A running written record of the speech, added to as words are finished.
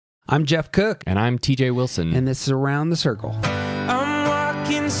I'm Jeff Cook, And I'm TJ Wilson. and this is Around the Circle. I'm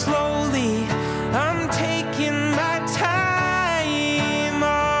walking slowly, I'm taking my time. All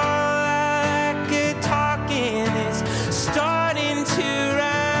I could talking is starting to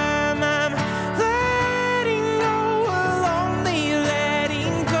rhyme. I'm letting go of lonely,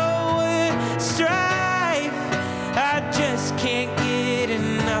 letting go of strife. I just can't get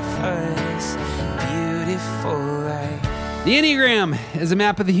enough of this beautiful life. The Enneagram is a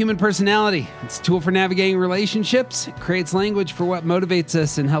map of the human personality. It's a tool for navigating relationships. It creates language for what motivates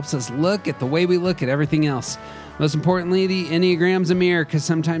us and helps us look at the way we look at everything else. Most importantly, the Enneagram's a mirror because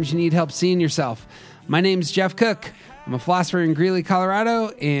sometimes you need help seeing yourself. My name's Jeff Cook. I'm a philosopher in Greeley, Colorado,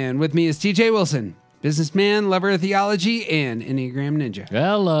 and with me is TJ Wilson, businessman, lover of theology, and Enneagram ninja.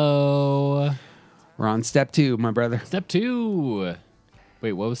 Hello. We're on step 2, my brother. Step 2.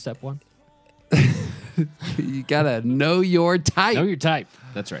 Wait, what was step 1? You gotta know your type. Know your type.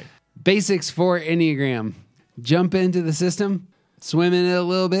 That's right. Basics for Enneagram. Jump into the system, swim in it a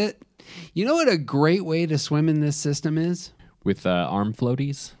little bit. You know what a great way to swim in this system is? With arm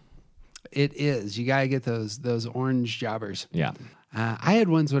floaties? It is. You gotta get those orange jobbers. Yeah. I had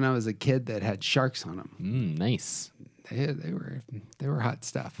ones when I was a kid that had sharks on them. Nice. They were hot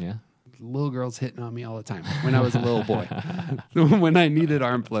stuff. Yeah. Little girls hitting on me all the time when I was a little boy. When I needed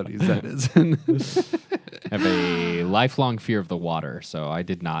arm floaties, that is. I have a lifelong fear of the water, so I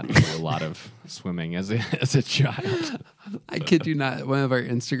did not do a lot of swimming as a child. I kid you not. One of our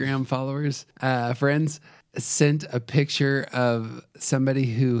Instagram followers, friends, sent a picture of somebody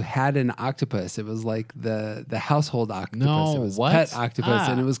who had an octopus. It was like the household octopus. No, it was what? pet octopus,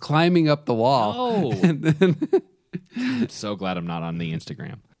 and it was climbing up the wall. Oh. And then I'm so glad I'm not on the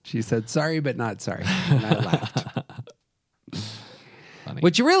Instagram. she said, "Sorry, but not sorry." And I laughed. Funny.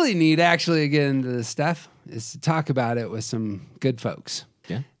 What you really need, actually, to get into this stuff, is to talk about it with some good folks.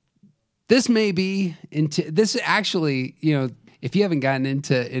 Yeah. This may be this actually, if you haven't gotten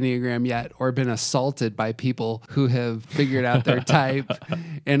into Enneagram yet or been assaulted by people who have figured out their type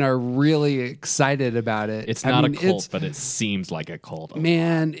and are really excited about it. It's not a cult, but it seems like a cult.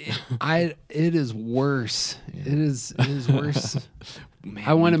 Man, it is worse. Yeah. It is worse. Man,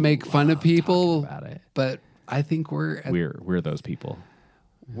 I want to we make fun of love people, talking about it. but I think We're those people.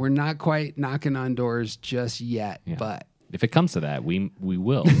 we're not quite knocking on doors just yet, Yeah. but If it comes to that, we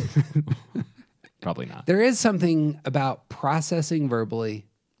will. Probably not. there is something about processing verbally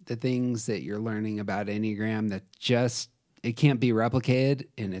the things that you're learning about Enneagram that it can't be replicated,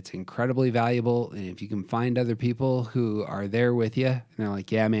 and it's incredibly valuable. And if you can find other people who are there with you and they're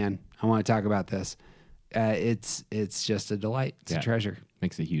like, "Yeah, man, I want to talk about this," it's just a delight. It's a treasure.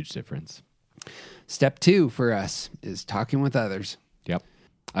 Makes a huge difference. Step 2 for us is talking with others. Yep.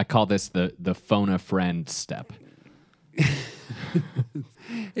 I call this the phone a friend step.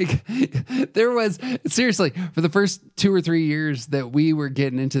 There was, seriously, for the first 2 or 3 years that we were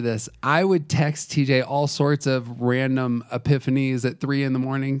getting into this, I would text TJ all sorts of random epiphanies at 3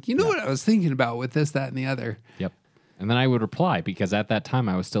 a.m. You know what I was thinking about with this, that, and the other? Yep. And then I would reply because at that time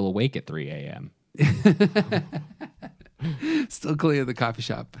I was still awake at 3 a.m. Still cleaning the coffee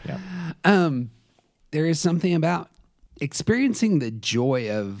shop. Yep. There is something about experiencing the joy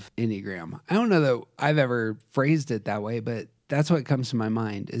of Enneagram. I don't know that I've ever phrased it that way, but that's what comes to my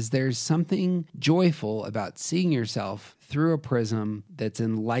mind is there's something joyful about seeing yourself through a prism that's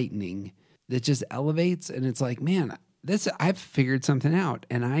enlightening, that just elevates. And it's like, man, I've figured something out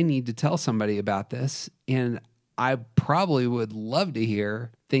and I need to tell somebody about this. And I probably would love to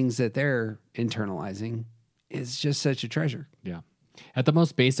hear things that they're internalizing. It's just such a treasure. Yeah. At the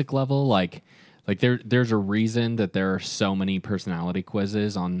most basic level, like there's a reason that there are so many personality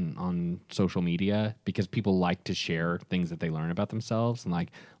quizzes on social media because people like to share things that they learn about themselves. And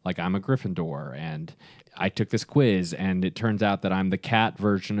like I'm a Gryffindor and I took this quiz and it turns out that I'm the cat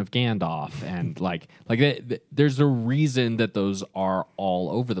version of Gandalf. And there's a reason that those are all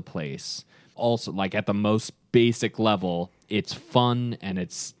over the place. Also, like at the most basic level, it's fun and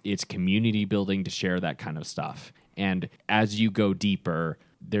it's community building to share that kind of stuff. And as you go deeper,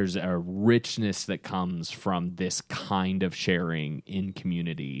 there's a richness that comes from this kind of sharing in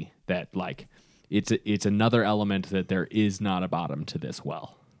community that like it's another element that there is not a bottom to this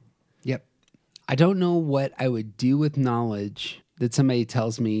well. Yep. I don't know what I would do with knowledge that somebody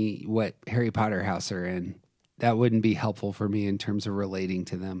tells me what Harry Potter house are in. That wouldn't be helpful for me in terms of relating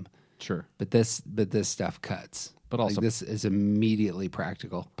to them. Sure. But this stuff cuts. But also, this is immediately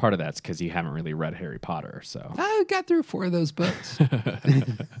practical. Part of that's because you haven't really read Harry Potter, so. I got through 4 of those books.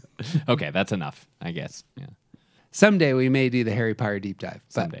 Okay, that's enough, I guess. Yeah. Someday we may do the Harry Potter deep dive.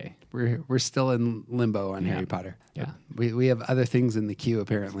 But Someday. we're still in limbo on Harry Potter. Yeah. We have other things in the queue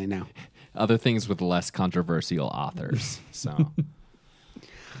apparently now. Other things with less controversial authors. So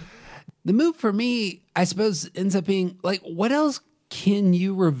The move for me, I suppose, ends up being like, what else can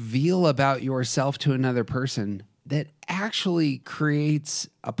you reveal about yourself to another person that actually creates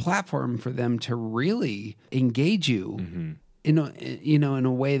a platform for them to really engage you in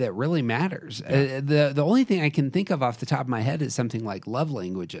a way that really matters? The only thing I can think of off the top of my head is something like love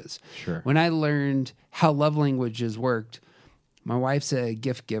languages. Sure. When I learned how love languages worked, my wife's a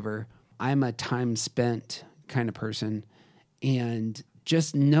gift giver. I'm a time spent kind of person. And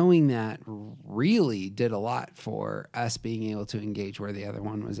just knowing that really did a lot for us being able to engage where the other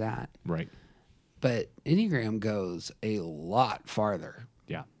one was at. right. But Enneagram goes a lot farther.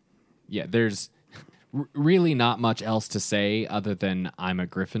 Yeah. Yeah, there's really not much else to say other than I'm a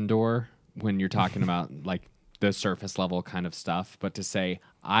Gryffindor when you're talking about like the surface level kind of stuff, but to say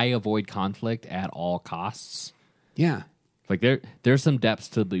I avoid conflict at all costs. Yeah. Like there's some depths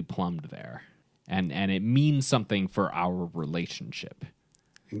to be plumbed there. And it means something for our relationship.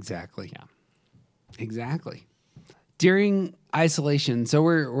 Exactly. Yeah. Exactly. During isolation, so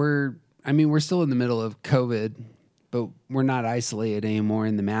we're still in the middle of COVID, but we're not isolated anymore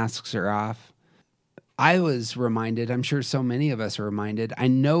and the masks are off. I was reminded, I'm sure so many of us are reminded, I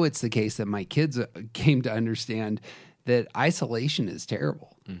know it's the case that my kids came to understand that isolation is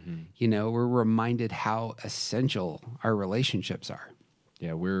terrible. You know, we're reminded how essential our relationships are.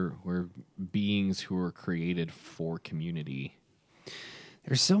 Yeah, we're beings who are created for community.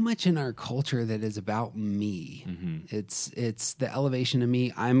 There's so much in our culture that is about me. It's the elevation of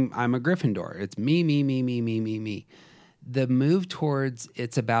me. I'm a Gryffindor. It's me. The move towards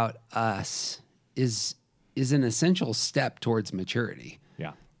it's about us is an essential step towards maturity.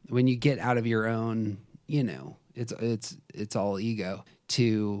 Yeah. When you get out of your own, it's all ego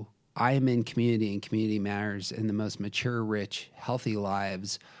to I am in community and community matters, and the most mature, rich, healthy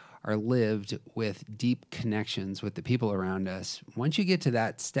lives are lived with deep connections with the people around us. Once you get to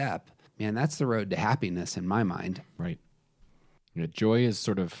that step, man, that's the road to happiness in my mind. Right. Yeah, joy is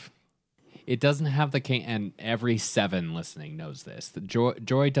sort of, it doesn't have the, and every 7 listening knows this, that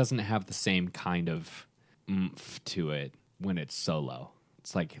joy doesn't have the same kind of oomph to it when it's solo.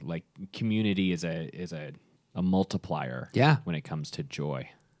 It's like community is a multiplier. Yeah. When it comes to joy.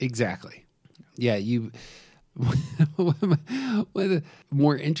 Exactly. Yeah, one of the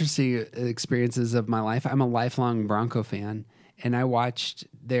more interesting experiences of my life, I'm a lifelong Bronco fan, and I watched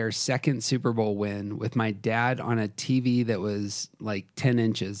their second Super Bowl win with my dad on a TV that was like 10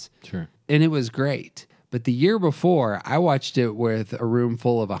 inches. Sure. And it was great. But the year before, I watched it with a room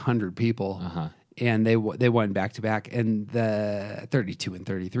full of 100 people, and they won back-to-back, and the 32 and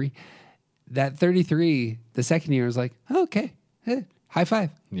 33. That 33, the second year, was like, oh, okay, high five.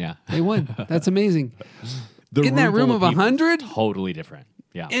 Yeah. They won. That's amazing. The In that room full of people, 100? totally different.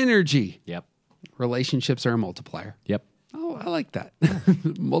 Yeah. Energy. Yep. Relationships are a multiplier. Yep. Oh, I like that.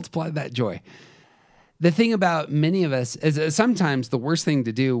 Multiply that joy. The thing about many of us is sometimes the worst thing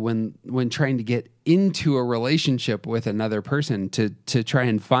to do when trying to get into a relationship with another person to try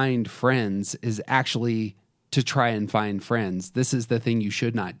and find friends is actually to try and find friends. This is the thing you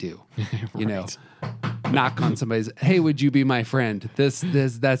should not do. You know, knock on somebody's, hey, would you be my friend? That's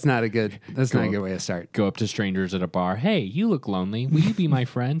not a good way to start. Go up to strangers at a bar. Hey, you look lonely. Will you be my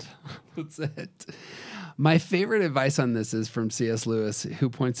friend? That's it. My favorite advice on this is from C.S. Lewis, who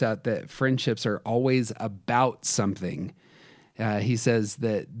points out that friendships are always about something. He says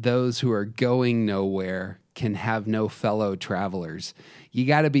that those who are going nowhere can have no fellow travelers. You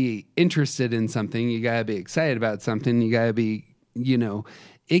got to be interested in something. You got to be excited about something. You got to be,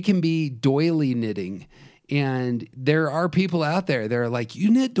 it can be doily knitting. And there are people out there that are like, you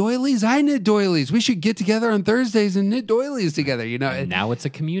knit doilies? I knit doilies. We should get together on Thursdays and knit doilies together. And now it's a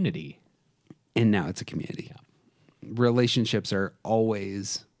community. And now it's a community. Yeah. Relationships are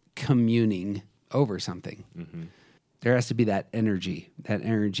always communing over something. Mm-hmm. There has to be that energy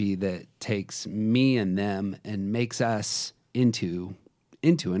that takes me and them and makes us into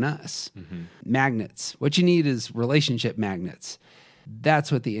an us. Mm-hmm. Magnets. What you need is relationship magnets.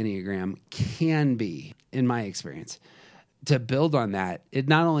 That's what the Enneagram can be, in my experience. To build on that, it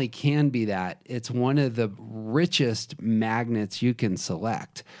not only can be that, it's one of the richest magnets you can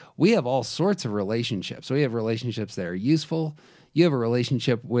select. We have all sorts of relationships. We have relationships that are useful. You have a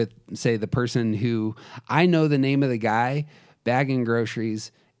relationship with, say, the person who, I know the name of the guy bagging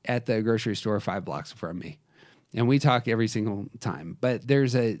groceries at the grocery store 5 blocks from me. And we talk every single time. But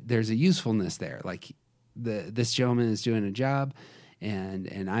there's a usefulness there. Like this gentleman is doing a job,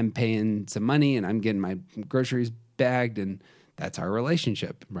 and I'm paying some money and I'm getting my groceries bagged, and that's our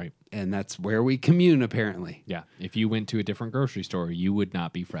relationship. Right. And that's where we commune, apparently. Yeah. If you went to a different grocery store, you would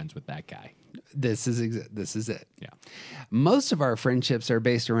not be friends with that guy. This is it. Yeah. Most of our friendships are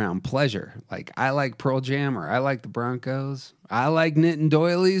based around pleasure. Like, I like Pearl Jam, or I like the Broncos. I like knitting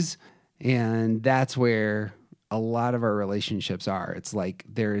doilies. And that's where a lot of our relationships are. It's like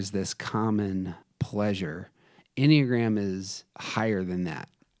there is this common pleasure. Enneagram is higher than that.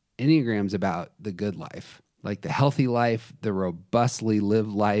 Enneagram's about the good life, like the healthy life, the robustly lived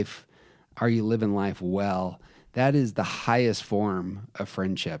life. Are you living life well? That is the highest form of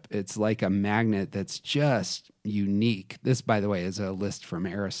friendship. It's like a magnet that's just unique. This, by the way, is a list from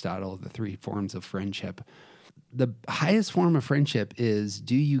Aristotle, the 3 forms of friendship. The highest form of friendship is,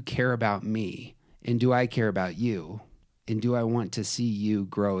 do you care about me? And do I care about you? And do I want to see you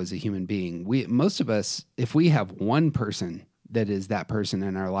grow as a human being? Most of us, if we have one person that is that person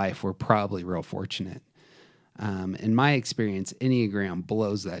in our life, we're probably real fortunate. In my experience, Enneagram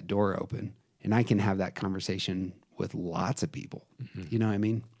blows that door open, and I can have that conversation with lots of people. You know what I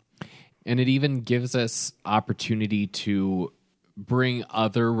mean? And it even gives us opportunity to bring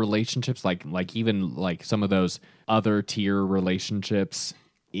other relationships, like even like some of those other tier relationships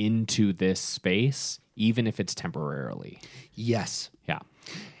into this space, even if it's temporarily. Yes. Yeah.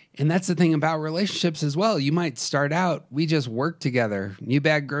 And that's the thing about relationships as well. You might start out, we just work together. You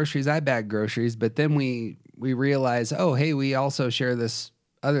bag groceries, I bag groceries, but then we realize, oh, hey, we also share this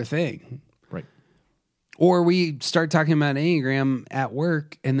other thing. Right. Or we start talking about Enneagram at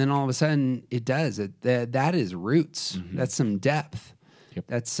work, and then all of a sudden it does. That is roots. That's some depth. Yep.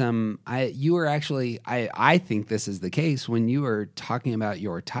 That's some, I think this is the case. When you are talking about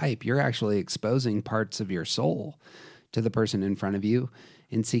your type, you're actually exposing parts of your soul to the person in front of you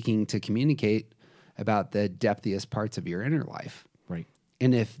and seeking to communicate about the depthiest parts of your inner life. Right.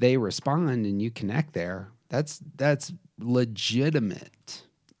 And if they respond and you connect there, that's legitimate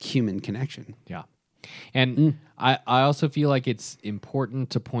human connection. Yeah. And I also feel like it's important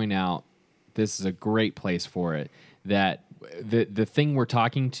to point out, this is a great place for it, that the thing we're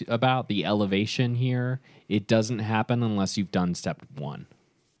talking about, the elevation here, it doesn't happen unless you've done step 1,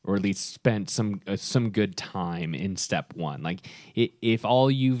 or at least spent some good time in step 1. Like, if all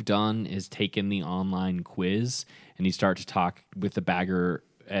you've done is taken the online quiz and you start to talk with the bagger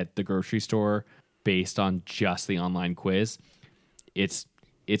at the grocery store based on just the online quiz, it's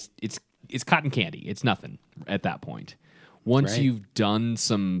cotton candy. It's nothing at that point. Once Right. you've done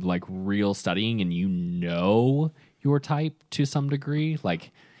some like real studying and you know your type to some degree,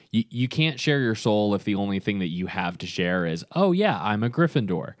 like you can't share your soul if the only thing that you have to share is, oh yeah, I'm a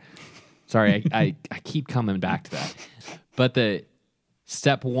Gryffindor. Sorry, I keep coming back to that. But the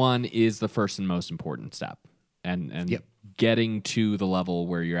step 1 is the first and most important step. And Yep. getting to the level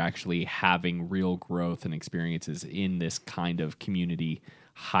where you're actually having real growth and experiences in this kind of community,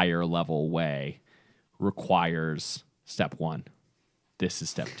 higher level way requires step 1. This is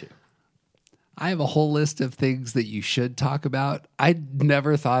step 2. I have a whole list of things that you should talk about. I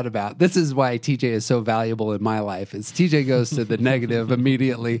never thought about. This is why TJ is so valuable in my life. Is TJ goes to the negative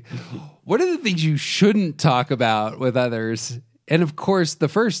immediately. What are the things you shouldn't talk about with others? And of course, the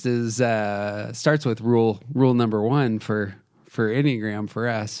first is starts with rule number 1 for Enneagram for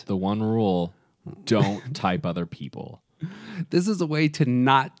us. The one rule, don't type other people. This is a way to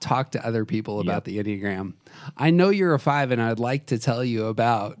not talk to other people about the Enneagram. I know you're a 5, and I'd like to tell you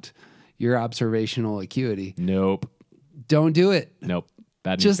about your observational acuity. Nope. Don't do it. Nope.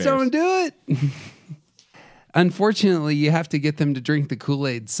 Bad news Just bears. don't do it. Unfortunately, you have to get them to drink the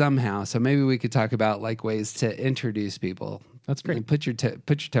Kool-Aid somehow. So maybe we could talk about like ways to introduce people. That's great. And put your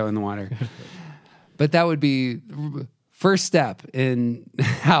toe in the water. But that would be first step in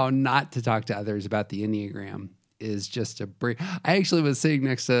how not to talk to others about the Enneagram. Is just a break. I actually was sitting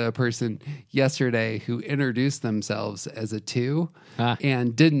next to a person yesterday who introduced themselves as a 2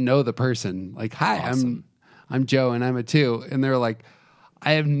 and didn't know the person. Like, hi, Awesome. I'm Joe and I'm a 2. And they're like,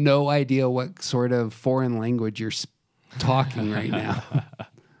 I have no idea what sort of foreign language you're talking right now.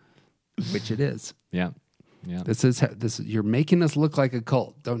 Which it is. Yeah. Yeah. This you're making us look like a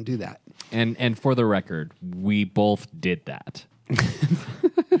cult. Don't do that. And for the record, we both did that.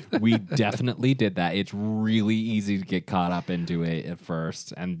 We definitely did that. It's really easy to get caught up into it at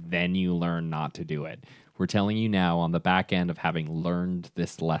first, and then you learn not to do it. We're telling you now, on the back end of having learned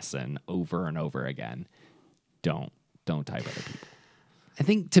this lesson over and over again, don't type other people. I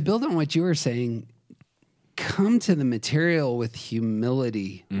think to build on what you were saying, come to the material with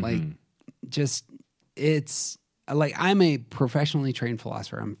humility. Like, just, it's like I'm a professionally trained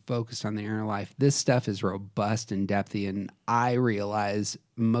philosopher. I'm focused on the inner life. This stuff is robust and depthy, and I realize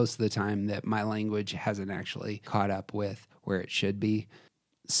most of the time that my language hasn't actually caught up with where it should be.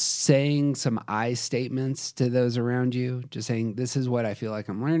 Saying some I statements to those around you, just saying, this is what I feel like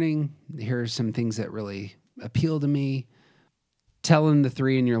I'm learning. Here are some things that really appeal to me. Telling the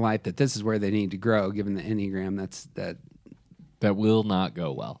 3 in your life that this is where they need to grow, given the Enneagram, That will not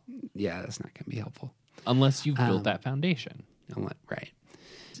go well that's not going to be helpful. unless you've built that foundation. Right.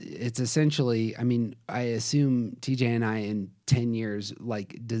 It's essentially, I mean, I assume TJ and I in 10 years,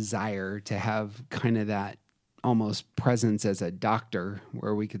 like, desire to have kind of that almost presence as a doctor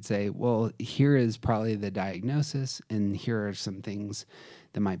where we could say, well, here is probably the diagnosis, and here are some things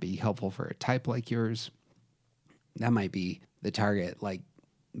that might be helpful for a type like yours. That might be the target, like,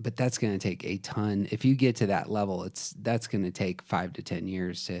 but that's going to take a ton. If you get to that level, that's going to take 5 to 10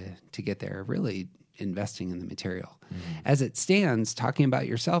 years to get there, really investing in the material. As it stands, talking about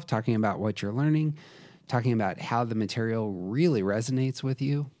yourself, talking about what you're learning, talking about how the material really resonates with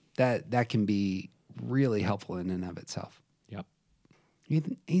you, that can be really helpful in and of itself. Yep.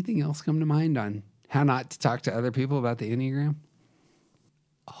 Anything else come to mind on how not to talk to other people about the Enneagram?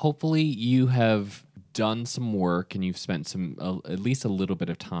 Hopefully you have done some work and you've spent at least a little bit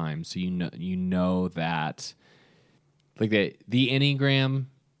of time, so you know that, like, the Enneagram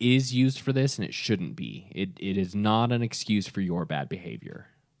is used for this, and it shouldn't be. It is not an excuse for your bad behavior.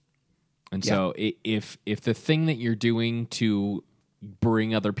 And so if the thing that you're doing to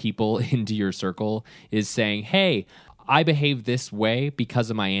bring other people into your circle is saying, hey, I behave this way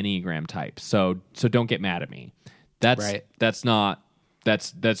because of my Enneagram type, so don't get mad at me. That's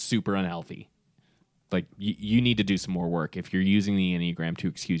super unhealthy. Like, you need to do some more work if you're using the Enneagram to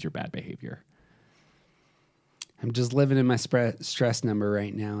excuse your bad behavior. I'm just living in my stress number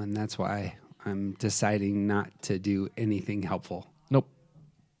right now, and that's why I'm deciding not to do anything helpful. Nope.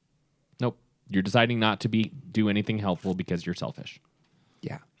 You're deciding not to do anything helpful because you're selfish.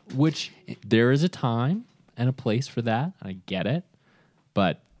 Yeah. Which, there is a time and a place for that. I get it.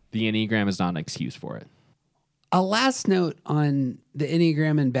 But the Enneagram is not an excuse for it. A last note on the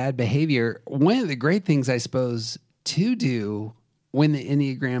Enneagram and bad behavior. One of the great things, I suppose, to do when the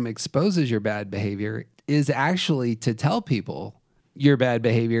Enneagram exposes your bad behavior is actually to tell people your bad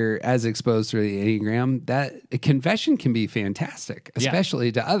behavior as exposed through the Enneagram. That a confession can be fantastic,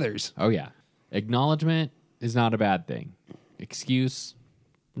 especially to others. Oh, yeah. Acknowledgement is not a bad thing. Excuse,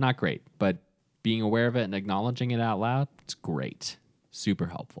 not great. But being aware of it and acknowledging it out loud, it's great. Super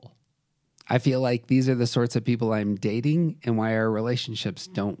helpful. I feel like these are the sorts of people I'm dating and why our relationships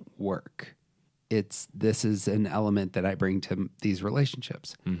don't work. This is an element that I bring to these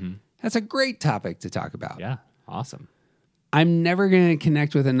relationships. Mm-hmm. That's a great topic to talk about. Yeah, awesome. I'm never going to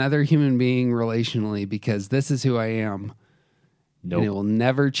connect with another human being relationally because this is who I am. Nope. And it will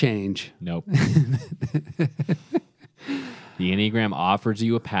never change. Nope. The Enneagram offers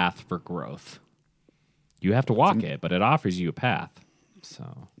you a path for growth. You have to walk it, but it offers you a path.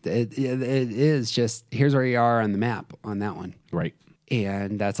 So it is just, here's where you are on the map on that one. Right.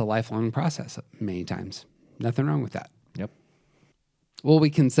 And that's a lifelong process many times. Nothing wrong with that. Yep. Well,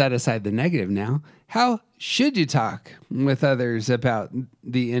 we can set aside the negative now. How should you talk with others about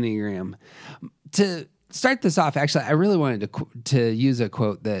the Enneagram? To start this off, actually, I really wanted to use a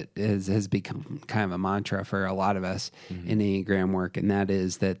quote that has become kind of a mantra for a lot of us in Enneagram work, and that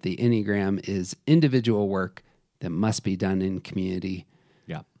is that the Enneagram is individual work that must be done in community.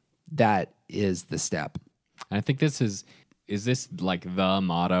 Yeah. That is the step. And I think this is this like the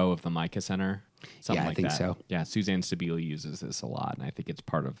motto of the Micah Center? Something I think that. so. Yeah, Suzanne Stabile uses this a lot, and I think it's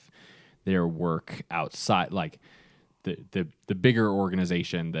part of their work outside, like the bigger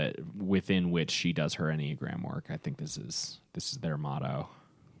organization that within which she does her Enneagram work. I think this is their motto.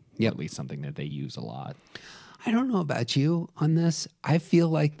 Yep. Or at least something that they use a lot. I don't know about you on this. I feel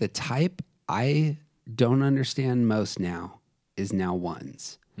like the type I don't understand most now is now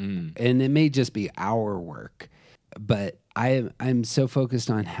ones. And it may just be our work, but I'm so focused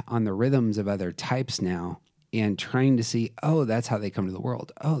on the rhythms of other types now and trying to see, oh, that's how they come to the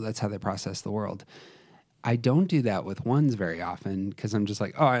world. Oh, that's how they process the world. I don't do that with ones very often because I'm just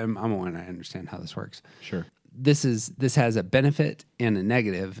like, oh, I'm a one. I understand how this works. Sure. This has a benefit and a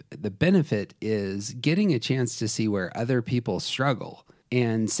negative. The benefit is getting a chance to see where other people struggle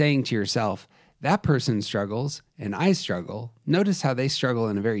and saying to yourself, that person struggles and I struggle. Notice how they struggle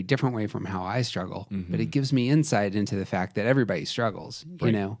in a very different way from how I struggle, but it gives me insight into the fact that everybody struggles,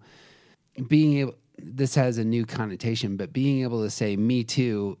 you know. This has a new connotation, but being able to say me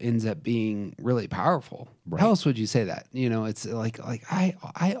too ends up being really powerful. Right. How else would you say that? You know, it's like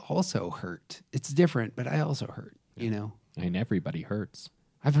I also hurt. It's different, but I also hurt. you know. And everybody hurts.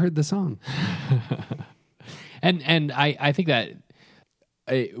 I've heard the song. And I think that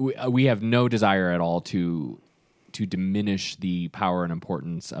we have no desire at all to diminish the power and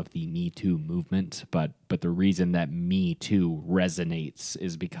importance of the Me Too movement, but the reason that Me Too resonates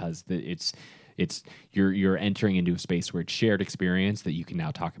is because it's you're entering into a space where it's shared experience that you can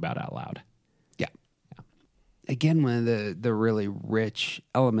now talk about out loud. Yeah. Again, one of the really rich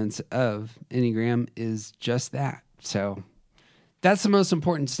elements of Enneagram is just that. So that's the most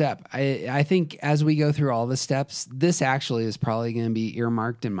important step. I think as we go through all the steps, this actually is probably going to be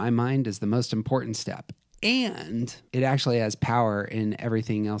earmarked in my mind as the most important step. And it actually has power in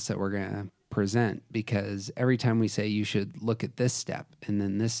everything else that we're going to present, because every time we say you should look at this step and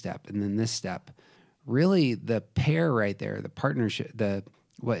then this step and then this step, really the pair right there, the partnership,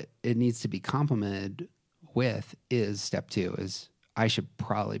 what it needs to be complemented with is step 2 is I should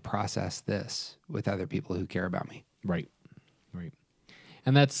probably process this with other people who care about me. Right.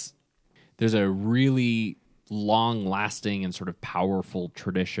 And there's a really long-lasting and sort of powerful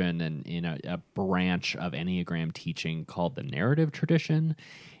tradition and in a branch of Enneagram teaching called the narrative tradition,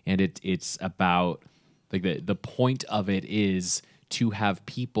 and it's about like the point of it is to have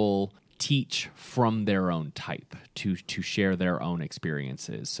people teach from their own type, to share their own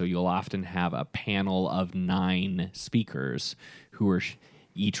experiences. So you'll often have a panel of 9 speakers who are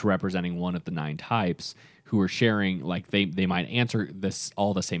each representing one of the 9 types, who are sharing, like they might answer this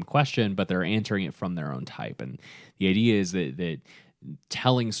all the same question, but they're answering it from their own type. And the idea is that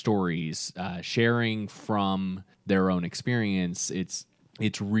telling stories, sharing from their own experience, it's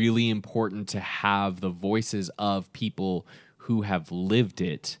really important to have the voices of people who have lived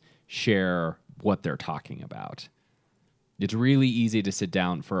it share what they're talking about. It's really easy to sit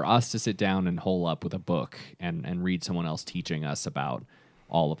down and hole up with a book and read someone else teaching us about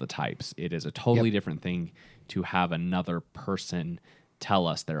all of the types. It is a totally different thing to have another person tell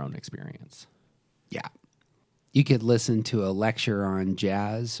us their own experience. Yeah. You could listen to a lecture on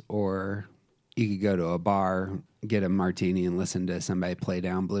jazz, or you could go to a bar, get a martini, and listen to somebody play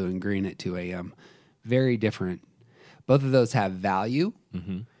down Blue and Green at 2 a.m. Very different. Both of those have value.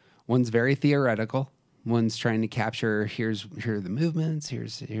 Mm-hmm. One's very theoretical. One's trying to capture, here are the movements,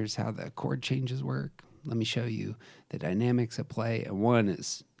 here's how the chord changes work. Let me show you the dynamics at play. And one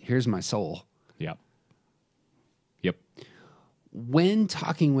is, here's my soul. Yep. When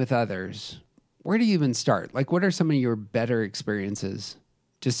talking with others, where do you even start? Like, what are some of your better experiences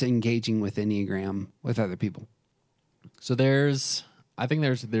just engaging with Enneagram with other people? So I think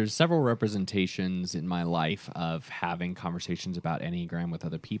there's several representations in my life of having conversations about Enneagram with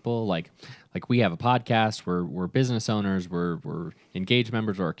other people. Like we have a podcast, we're business owners, we're engaged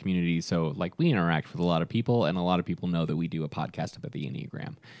members of our community. So like we interact with a lot of people, and a lot of people know that we do a podcast about the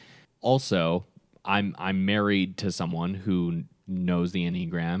Enneagram. Also, I'm married to someone who knows the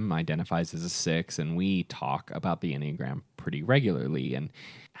Enneagram, identifies as a 6, and we talk about the Enneagram pretty regularly. And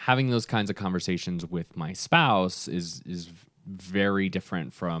having those kinds of conversations with my spouse is very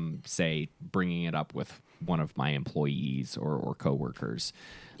different from, say, bringing it up with one of my employees or coworkers.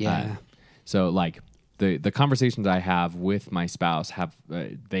 Yeah. So like the conversations I have with my spouse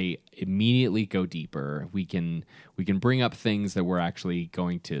they immediately go deeper. We can bring up things that we're actually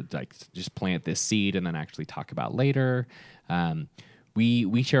going to like just plant this seed and then actually talk about later.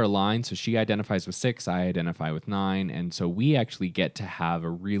 We share a line, so she identifies with 6, I identify with 9, and so we actually get to have a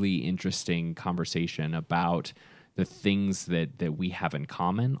really interesting conversation about the things that we have in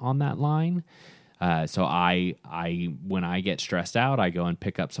common on that line. So I when I get stressed out, I go and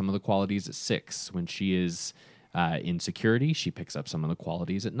pick up some of the qualities at 6. When she is in security, she picks up some of the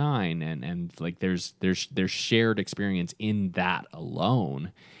qualities at 9, and like there's shared experience in that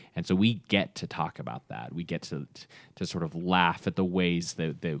alone. And so we get to talk about that. We get to sort of laugh at the ways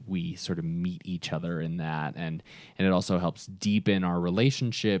that we sort of meet each other in that. And it also helps deepen our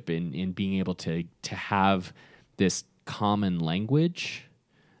relationship in being able to have this common language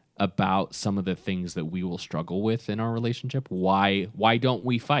about some of the things that we will struggle with in our relationship. Why don't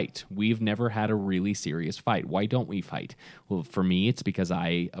we fight? We've never had a really serious fight. Why don't we fight? Well, for me, it's because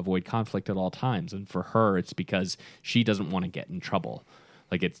I avoid conflict at all times. And for her, it's because she doesn't want to get in trouble.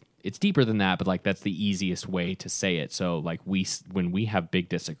 Like it's deeper than that, but like that's the easiest way to say it. So like when we have big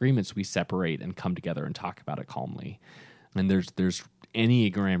disagreements, we separate and come together and talk about it calmly. And there's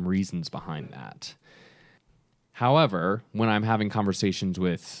Enneagram reasons behind that. However, when I'm having conversations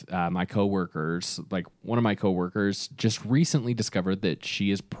with my coworkers, like one of my coworkers just recently discovered that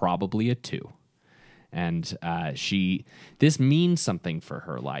she is probably a 2. And this means something for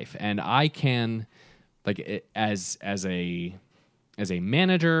her life. And I can, like, as a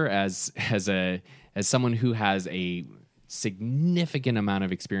manager, as as someone who has a significant amount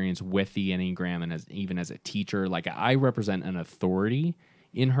of experience with the Enneagram and even as a teacher, like I represent an authority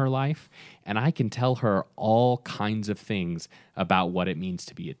in her life, and I can tell her all kinds of things about what it means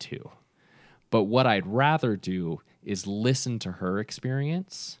to be a 2. But what I'd rather do is listen to her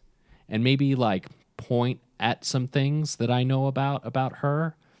experience and maybe like point at some things that I know about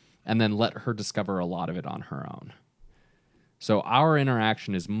her, and then let her discover a lot of it on her own. So our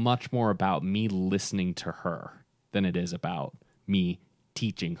interaction is much more about me listening to her than it is about me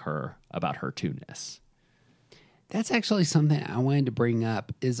teaching her about her 2-ness. That's actually something I wanted to bring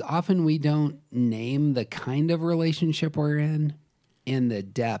up, is often we don't name the kind of relationship we're in and the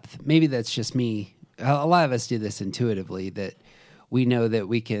depth. Maybe that's just me. A lot of us do this intuitively, that we know that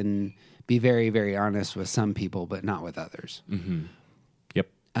we can be very, very honest with some people, but not with others. Mm-hmm. Yep.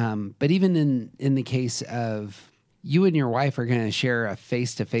 But even in the case of you and your wife are going to share a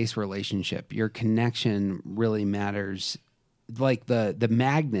face-to-face relationship, your connection really matters. Like the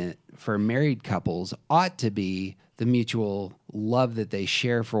magnet for married couples ought to be the mutual love that they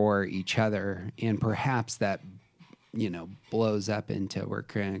share for each other, and perhaps that, blows up into we're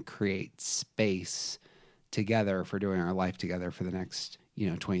going to create space together for doing our life together for the next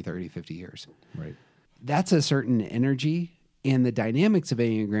 20, 30, 50 years. Right. That's a certain energy, and the dynamics of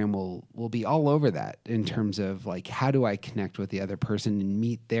Enneagram will be all over that in terms of like, how do I connect with the other person and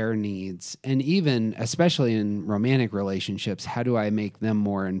meet their needs? And even, especially in romantic relationships, how do I make them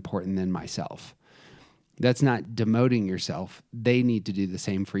more important than myself? That's not demoting yourself. They need to do the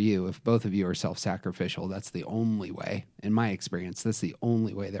same for you. If both of you are self-sacrificial, that's the only way, in my experience, that's the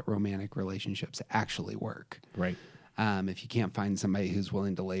only way that romantic relationships actually work. Right. If you can't find somebody who's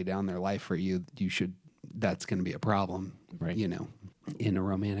willing to lay down their life for you, that's going to be a problem, right. In a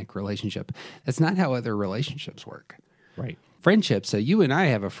romantic relationship. That's not how other relationships work. Right. Friendships. So you and I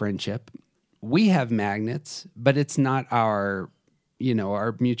have a friendship. We have magnets, but it's not our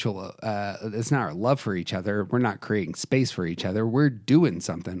mutual, it's not our love for each other. We're not creating space for each other. We're doing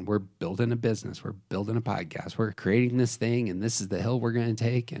something. We're building a business. We're building a podcast. We're creating this thing, and this is the hill we're going to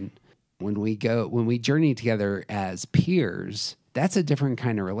take. And when we journey together as peers, that's a different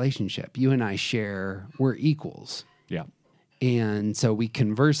kind of relationship. You and I we're equals. Yeah. And so we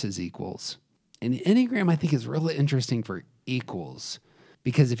converse as equals. And Enneagram, I think, is really interesting for equals,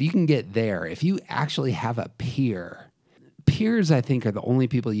 because if you can get there, if you actually have a peers, I think, are the only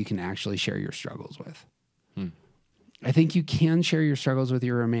people you can actually share your struggles with. I think you can share your struggles with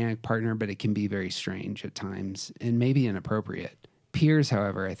your romantic partner, but it can be very strange at times and maybe inappropriate. Peers,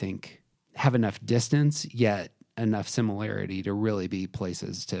 however, I think have enough distance, yet enough similarity to really be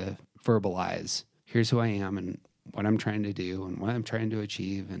places to verbalize, here's who I am and what I'm trying to do and what I'm trying to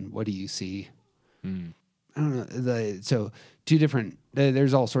achieve and what do you see? I don't know. So two different,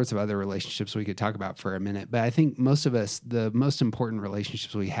 there's all sorts of other relationships we could talk about for a minute, but I think most of us, the most important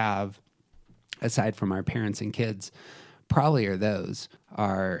relationships we have, aside from our parents and kids, probably are those.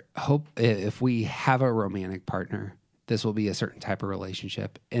 If we have a romantic partner, this will be a certain type of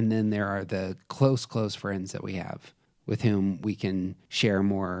relationship. And then there are the close friends that we have with whom we can share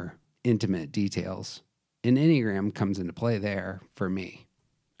more intimate details. And Enneagram comes into play there for me.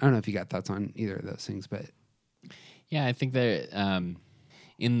 I don't know if you got thoughts on either of those things, but yeah, I think that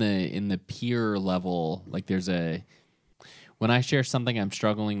in the peer level, like when I share something I'm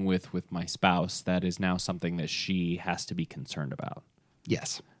struggling with my spouse, that is now something that she has to be concerned about.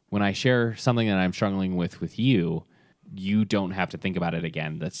 yes. When I share something that I'm struggling with you, you don't have to think about it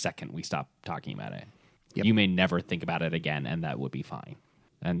again the second we stop talking about it. Yep. You may never think about it again, and that would be fine.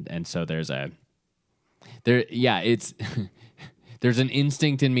 And so there's an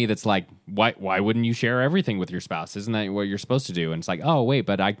instinct in me that's like, why wouldn't you share everything with your spouse? Isn't that what you're supposed to do? And it's like, oh, wait,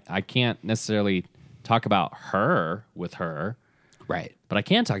 but I can't necessarily talk about her with her. Right. But I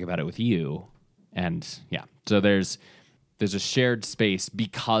can talk about it with you. And yeah, so there's a shared space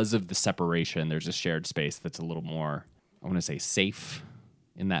because of the separation. There's a shared space that's a little more, I want to say, safe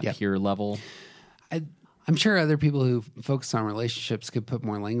in that peer level. I'm sure other people who focus on relationships could put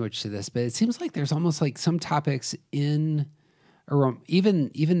more language to this, but it seems like there's almost like some topics in even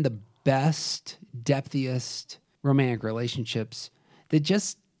the best, depthiest romantic relationships that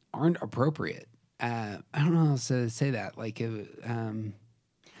just aren't appropriate. I don't know how to say that. Like, I'm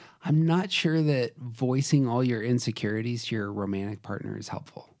not sure that voicing all your insecurities to your romantic partner is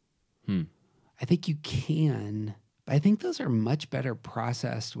helpful. I think you can, but I think those are much better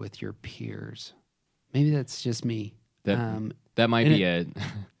processed with your peers. Maybe that's just me. That might be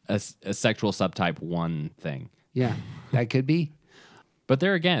a sexual subtype 1 thing. Yeah, that could be. But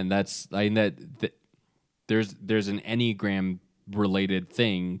there again, there's an Enneagram related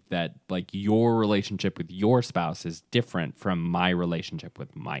thing that like your relationship with your spouse is different from my relationship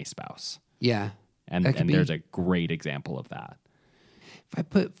with my spouse. Yeah. And there's a great example of that. If I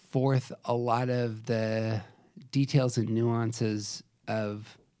put forth a lot of the details and nuances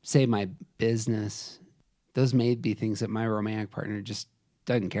of, say, my business, those may be things that my romantic partner just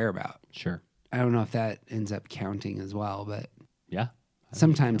doesn't care about. Sure. I don't know if that ends up counting as well, but Yeah.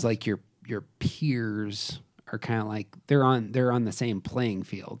 sometimes like your peers are kind of like they're on the same playing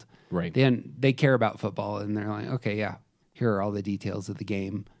field. Right. They care about football and they're like, okay, yeah, here are all the details of the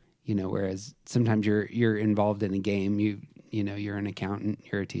game. You know, whereas sometimes you're involved in a game. You know, you're an accountant,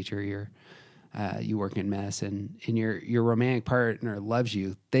 you're a teacher, you work in mess, and your romantic partner loves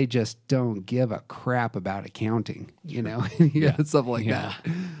you. They just don't give a crap about accounting. You know, stuff like that.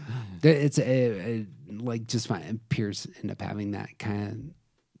 It's like just fine. Peers end up having that kind of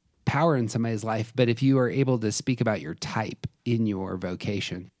power in somebody's life. But if you are able to speak about your type in your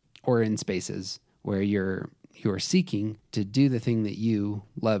vocation or in spaces where you're seeking to do the thing that you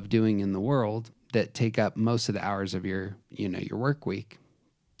love doing in the world that take up most of the hours of your work week,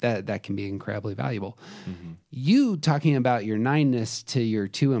 that can be incredibly valuable. Mm-hmm. You talking about your 9ness to your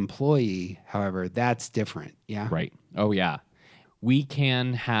 2 employee, however, that's different. Yeah. Right. Oh yeah. We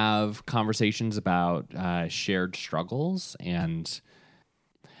can have conversations about shared struggles, and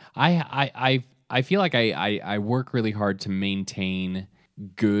I feel like I work really hard to maintain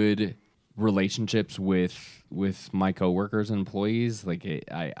good relationships with my coworkers and employees. Like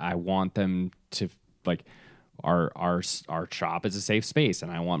I want them to like our shop is a safe space,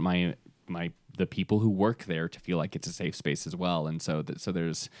 and I want the people who work there to feel like it's a safe space as well. And so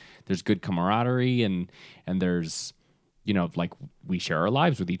there's good camaraderie, and there's, you know, like we share our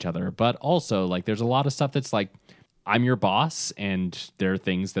lives with each other, but also like there's a lot of stuff that's like I'm your boss, and there are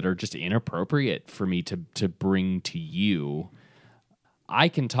things that are just inappropriate for me to bring to you. I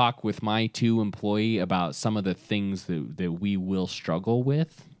can talk with my 2 employee about some of the things that we will struggle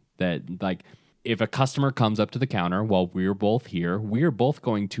with, that like if a customer comes up to the counter while we're both here, we're both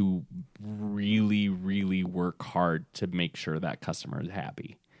going to really, really work hard to make sure that customer is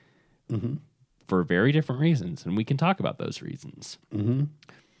happy. Mm-hmm. For very different reasons, and we can talk about those reasons. Mm-hmm.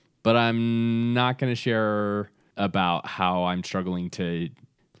 But I'm not going to share about how I'm struggling to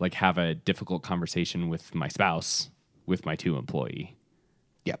like have a difficult conversation with my spouse with my 2 employee.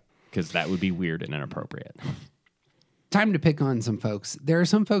 Yep. Because that would be weird and inappropriate. Time to pick on some folks. There are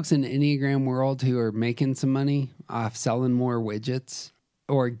some folks in the Enneagram world who are making some money off selling more widgets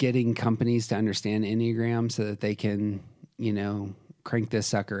or getting companies to understand Enneagram so that they can, you know, crank this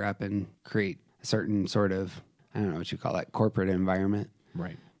sucker up and create a certain sort of, I don't know what you call that, corporate environment.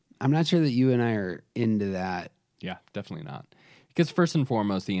 Right. I'm not sure that you and I are into that. Yeah, definitely not. Because first and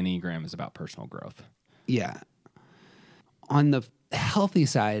foremost, the Enneagram is about personal growth. Yeah. On the healthy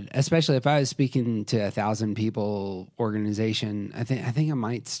side, especially if I was speaking to 1,000 people organization, I think I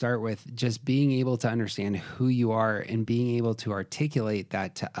might start with just being able to understand who you are and being able to articulate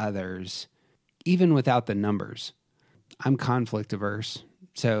that to others, even without the numbers. I'm conflict averse,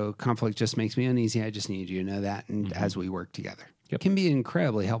 so conflict just makes me uneasy. I just need you to know that, and as we work together, it can be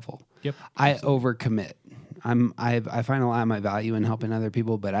incredibly helpful. Yep, I overcommit. I find a lot of my value in helping other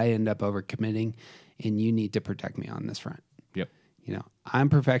people, but I end up overcommitting, and you need to protect me on this front. Yep. You know, I'm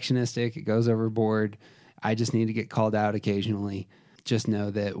perfectionistic. It goes overboard. I just need to get called out occasionally. Just know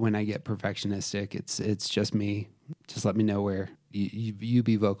that when I get perfectionistic, it's just me. Just let me know where you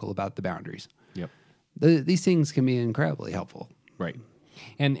be vocal about the boundaries. Yep. These things can be incredibly helpful. Right.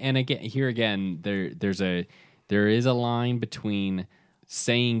 And again, there is a line between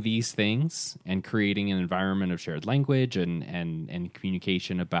saying these things and creating an environment of shared language and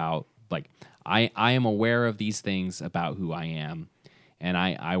communication about, like, I am aware of these things about who I am, and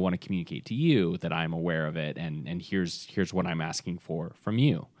I want to communicate to you that I'm aware of it, and here's what I'm asking for from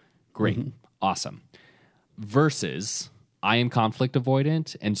you. Great. Mm-hmm. Awesome. Versus, I am conflict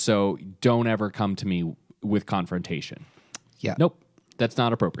avoidant, and so don't ever come to me with confrontation. Yeah. Nope. That's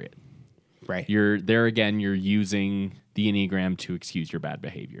not appropriate. Right. You're using the Enneagram to excuse your bad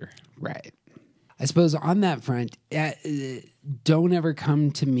behavior. Right. I suppose on that front, don't ever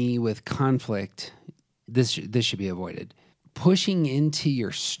come to me with conflict. This should be avoided. Pushing into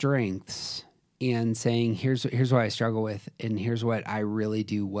your strengths and saying, here's what I struggle with, and here's what I really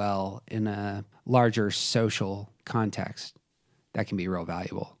do well in a larger social context. That can be real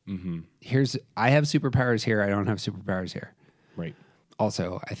valuable. Mm-hmm. I have superpowers here. I don't have superpowers here. Right.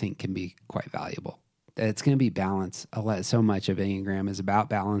 Also, I think can be quite valuable. That it's going to be balance. So much of Enneagram is about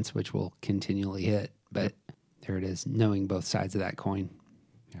balance, which will continually hit. But there it is, knowing both sides of that coin.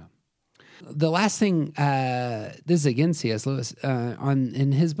 Yeah. The last thing, this is again C.S. Lewis,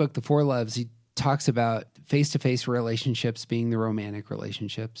 in his book, The Four Loves, he talks about face-to-face relationships being the romantic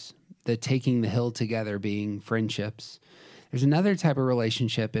relationships, the taking the hill together being friendships. There's another type of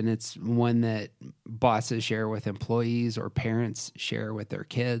relationship, and it's one that bosses share with employees or parents share with their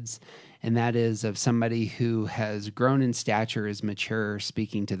kids, and that is of somebody who has grown in stature, is mature,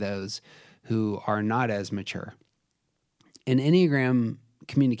 speaking to those who are not as mature. And Enneagram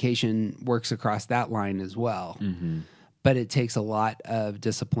communication works across that line as well, but it takes a lot of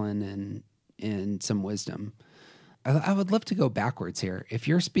discipline and some wisdom. I would love to go backwards here. If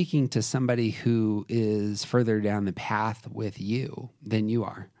you're speaking to somebody who is further down the path with you than you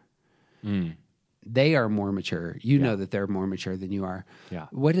are, they are more mature. You know that they're more mature than you are. Yeah.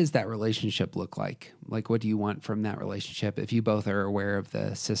 What does that relationship look like? Like, what do you want from that relationship? If you both are aware of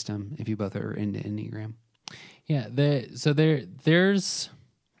the system, if you both are into Enneagram. Yeah. There's,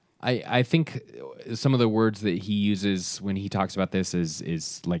 I think some of the words that he uses when he talks about this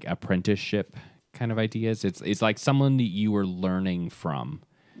is like apprenticeship kind of ideas. It's like someone that you are learning from,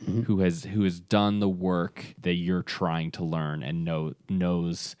 who has done the work that you're trying to learn and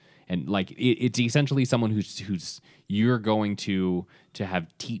knows, and like it's essentially someone who's you're going to have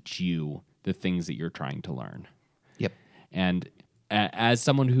teach you the things that you're trying to learn. Yep. And as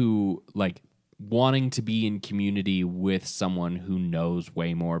someone who like wanting to be in community with someone who knows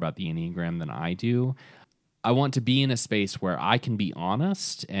way more about the Enneagram than I do, I want to be in a space where I can be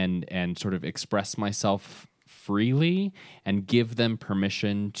honest and sort of express myself freely and give them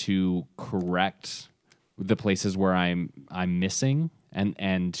permission to correct the places where I'm missing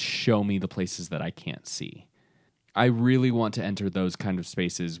and show me the places that I can't see. I really want to enter those kind of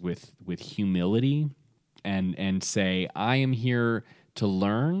spaces with humility and say, I am here to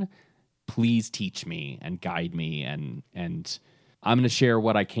learn. Please teach me and guide me, and I'm going to share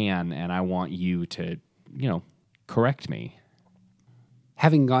what I can, and I want you to, correct me.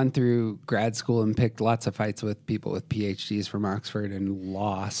 Having gone through grad school and picked lots of fights with people with PhDs from Oxford and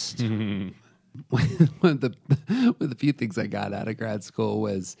lost, one of the few things I got out of grad school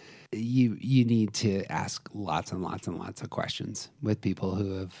was you need to ask lots and lots and lots of questions with people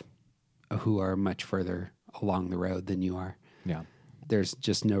who are much further along the road than you are. Yeah. There's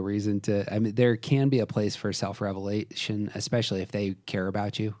just no reason to. I mean, there can be a place for self-revelation, especially if they care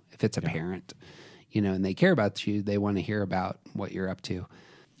about you. If it's a parent, and they care about you, they want to hear about what you're up to.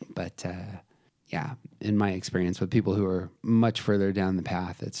 But in my experience with people who are much further down the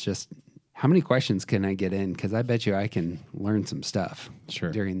path, it's just, how many questions can I get in? Because I bet you I can learn some stuff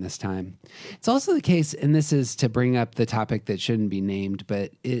during this time. It's also the case, and this is to bring up the topic that shouldn't be named,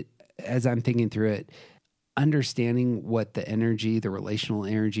 but as I'm thinking through it, understanding what the energy, the relational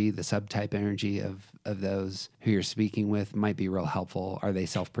energy, the subtype energy of those who you're speaking with might be real helpful. Are they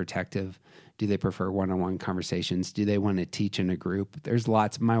self-protective? Do they prefer one-on-one conversations? Do they want to teach in a group? There's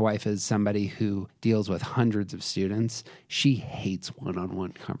lots. My wife is somebody who deals with hundreds of students. She hates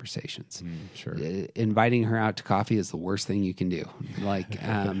one-on-one conversations. Sure. Inviting her out to coffee is the worst thing you can do. Like,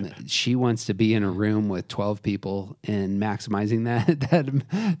 she wants to be in a room with 12 people and maximizing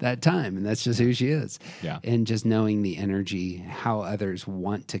that time. And that's just who she is. Yeah. And just knowing the energy, how others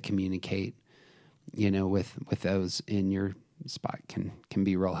want to communicate, with those in your spot can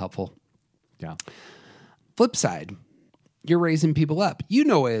be real helpful. Yeah. Flip side, you're raising people up. You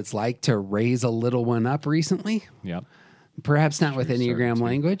know what it's like to raise a little one up recently. Yep. Perhaps not with Enneagram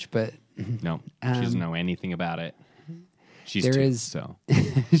language, but no, she doesn't know anything about it. She's there two, is so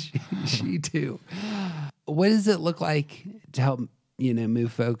she too. What does it look like to help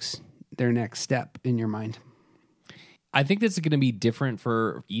move folks their next step in your mind? I think that's going to be different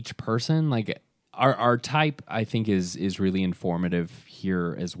for each person. Like our type, I think, is really informative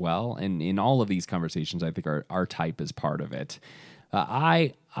here as well. And in all of these conversations, I think our type is part of it.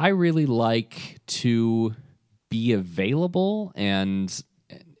 I really like to be available and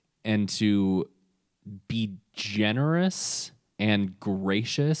to be generous and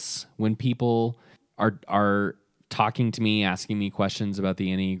gracious when people are talking to me, asking me questions about the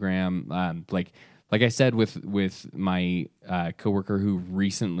Enneagram. Like I said, with my coworker who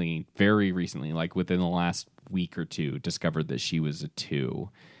very recently, like within the last week or two, discovered that she was a 2.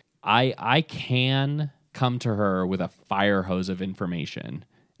 I can come to her with a fire hose of information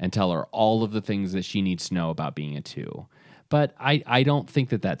and tell her all of the things that she needs to know about being a 2. But I don't think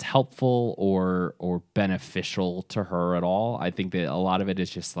that that's helpful or beneficial to her at all. I think that a lot of it is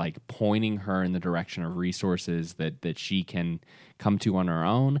just like pointing her in the direction of resources that she can come to on her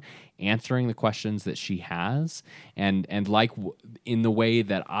own, answering the questions that she has, and like in the way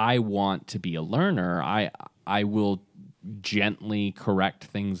that I want to be a learner, I will gently correct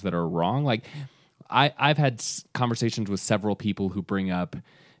things that are wrong. Like I've had conversations with several people who bring up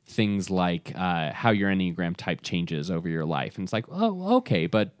things like how your Enneagram type changes over your life, and it's like, oh, okay,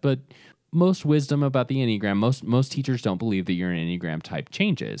 but most wisdom about the Enneagram, most teachers don't believe that your Enneagram type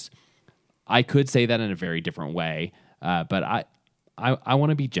changes. I could say that in a very different way, but I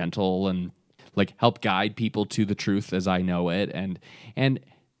want to be gentle and like help guide people to the truth as I know it, and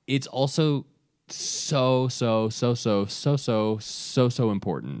it's also so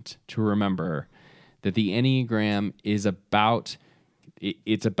important to remember that the Enneagram is about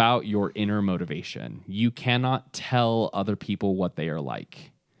it's about your inner motivation. You cannot tell other people what they are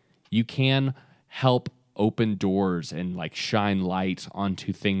like. You can help open doors and like shine light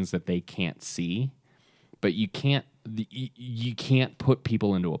onto things that they can't see, but you can't put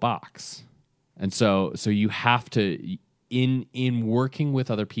people into a box. And so you have to in working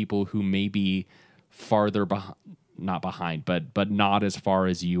with other people who may be farther not behind, but not as far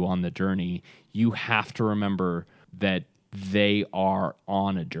as you on the journey, you have to remember that they are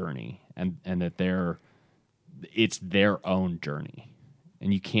on a journey and that it's their own journey,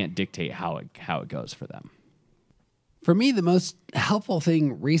 and you can't dictate how it goes for them. For me, the most helpful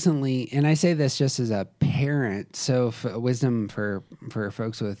thing recently, and I say this just as a parent, so wisdom for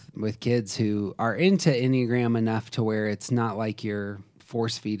folks with kids who are into Enneagram enough to where it's not like you're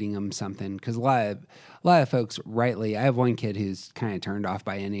force feeding them something. Because a lot of folks, rightly, I have one kid who's kind of turned off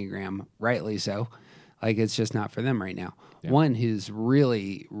by Enneagram, rightly so. Like it's just not for them right now. Yeah. One who's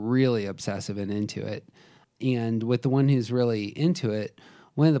really, really obsessive and into it. And with the one who's really into it,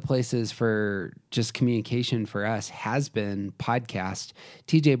 one of the places for just communication for us has been podcast.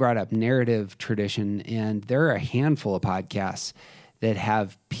 TJ brought up narrative tradition, and there are a handful of podcasts that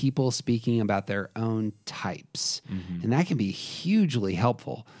have people speaking about their own types. Mm-hmm. And that can be hugely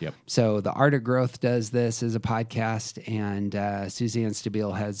helpful. Yep. So The Art of Growth does this as a podcast, and Suzanne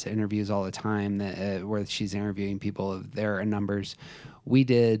Stabile has interviews all the time where she's interviewing people of their numbers. We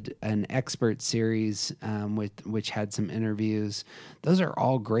did an expert series which had some interviews. Those are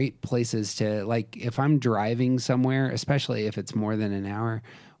all great places to, like, if I'm driving somewhere, especially if it's more than an hour,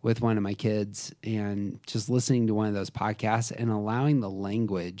 with one of my kids and just listening to one of those podcasts and allowing the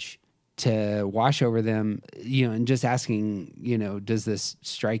language to wash over them, and just asking, does this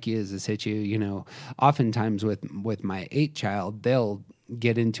strike you? Does this hit you? Oftentimes with my 8-child, they'll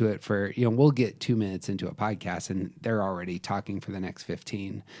get into it for, we'll get 2 minutes into a podcast and they're already talking for the next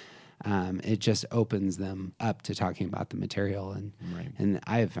 15. It just opens them up to talking about the material. And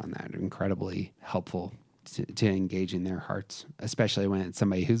I have found that incredibly helpful to engage in their hearts, especially when it's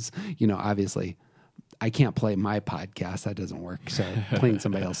somebody who's, obviously I can't play my podcast. That doesn't work. So playing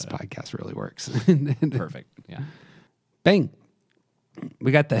somebody else's podcast really works. Perfect. Yeah. Bang.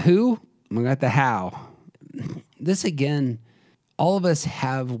 We got the who, we got the how. This again, all of us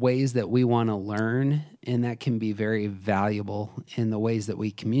have ways that we want to learn, and that can be very valuable in the ways that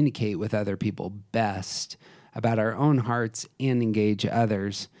we communicate with other people best about our own hearts and engage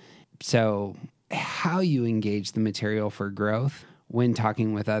others. So how you engage the material for growth when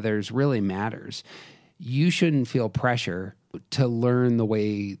talking with others really matters. You shouldn't feel pressure to learn the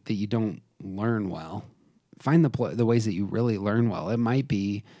way that you don't learn well. Find the ways that you really learn well. It might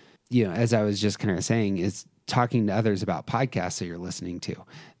be, as I was just kind of saying, is talking to others about podcasts that you're listening to.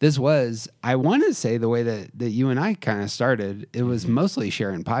 This was, I want to say, the way that you and I kind of started. It was mostly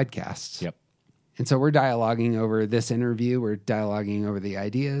sharing podcasts. Yep. And so we're dialoguing over this interview. We're dialoguing over the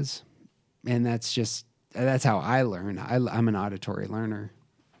ideas. And that's how I learn. I'm an auditory learner,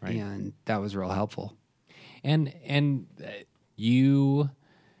 right? And that was real helpful. And you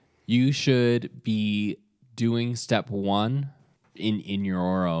should be doing step one in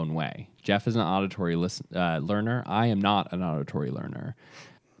your own way. Jeff is an auditory learner. I am not an auditory learner.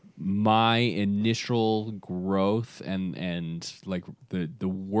 My initial growth and like the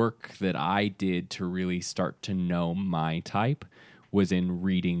work that I did to really start to know my type was in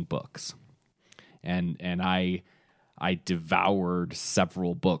reading books. And I devoured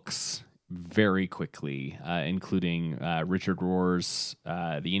several books very quickly, including Richard Rohr's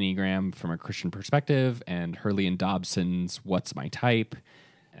The Enneagram from a Christian Perspective and Hurley and Dobson's What's My Type,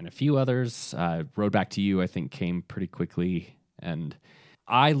 and a few others. Road Back to You, I think, came pretty quickly. And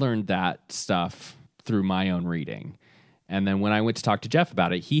I learned that stuff through my own reading. And then when I went to talk to Jeff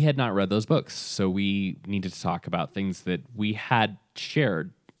about it, he had not read those books. So we needed to talk about things that we had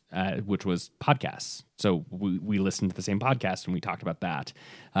shared, which was podcasts. So we listened to the same podcast and we talked about that.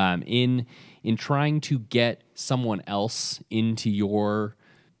 In trying to get someone else into your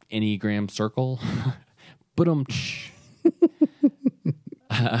Enneagram circle,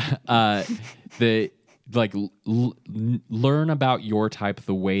 like learn about your type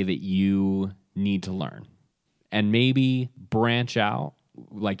the way that you need to learn, and maybe branch out.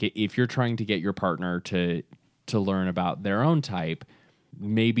 Like if you're trying to get your partner to learn about their own type,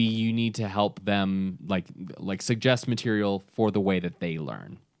 maybe you need to help them like suggest material for the way that they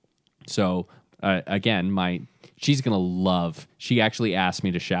learn. So again, she's gonna love. She actually asked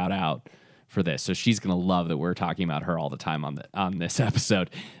me to shout out for this, so she's gonna love that we're talking about her all the time on this episode.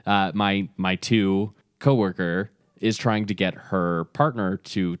 My 2 coworker is trying to get her partner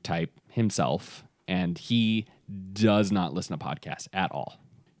to type himself, and he does not listen to podcasts at all.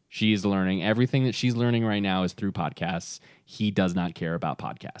 She's learning everything that she's learning right now is through podcasts. He does not care about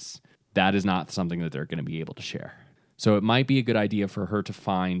podcasts. That is not something that they're going to be able to share. So it might be a good idea for her to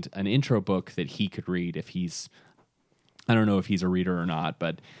find an intro book that he could read if he's, I don't know if he's a reader or not,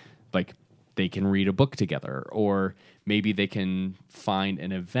 but like they can read a book together, or maybe they can find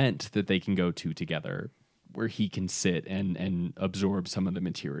an event that they can go to together where he can sit and absorb some of the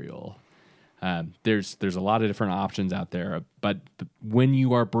material. There's a lot of different options out there, but when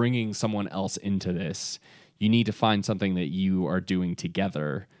you are bringing someone else into this, you need to find something that you are doing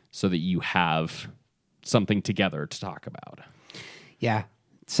together so that you have something together to talk about. Yeah.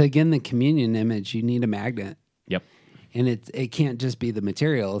 So again, the communion image, you need a magnet. Yep. And it can't just be the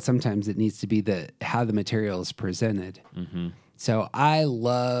material. Sometimes it needs to be how the material is presented. Mm-hmm. So I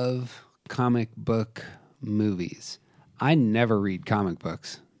love comic book movies. I never read comic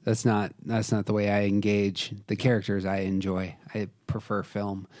books. That's not the way I engage the characters I enjoy. I prefer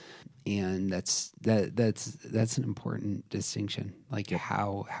film, and that's an important distinction. Like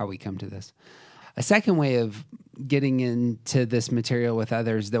how we come to this. A second way of getting into this material with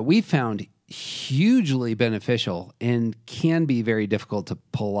others that we found hugely beneficial and can be very difficult to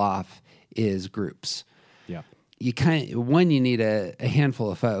pull off is groups. Yeah. You need a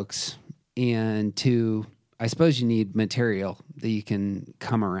handful of folks, and 2, I suppose you need material that you can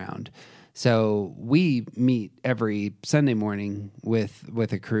come around. So we meet every Sunday morning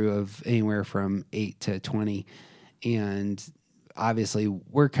with a crew of anywhere from 8 to 20, and obviously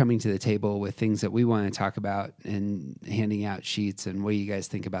we're coming to the table with things that we want to talk about and handing out sheets and what do you guys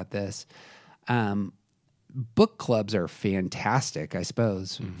think about this. Book clubs are fantastic, I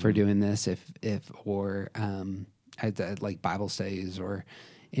suppose, for doing this. Like Bible studies or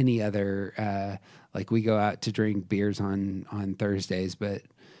any other, like we go out to drink beers on Thursdays, but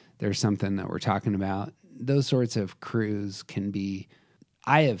there's something that we're talking about. Those sorts of crews can be.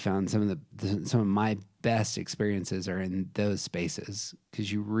 I have found some of my best experiences are in those spaces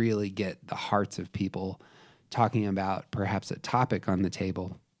because you really get the hearts of people talking about perhaps a topic on the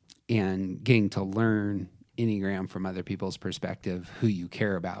table and getting to learn Enneagram from other people's perspective who you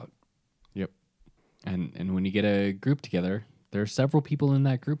care about. Yep. And when you get a group together, there are several people in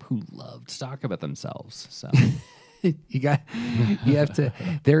that group who love to talk about themselves. So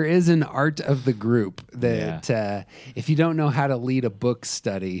there is an art of the group that if you don't know how to lead a book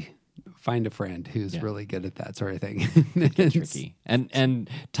study, find a friend who's really good at that sort of thing. It's tricky. And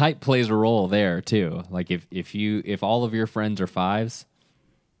type plays a role there too. Like if all of your friends are 5s,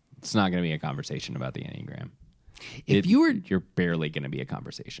 it's not going to be a conversation about the Enneagram. You're barely going to be a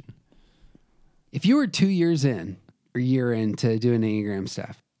conversation. If you were 2 years in or year into doing Enneagram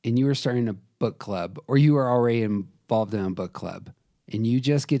stuff and you were starting a book club or you were already involved in a book club and you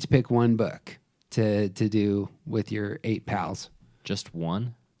just get to pick one book to do with your 8 pals. Just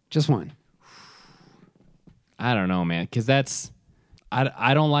one? Just one. I don't know, man, because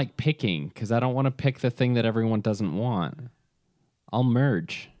I don't like picking because I don't want to pick the thing that everyone doesn't want. I'll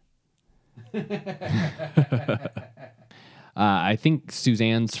merge. I think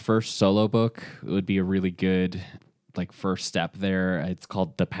Suzanne's first solo book would be a really good first step there. It's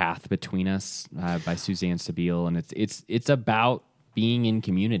called The Path Between Us by Suzanne Stabile, and it's about being in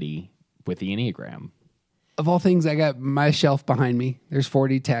community with the Enneagram. Of all things, I got my shelf behind me. There's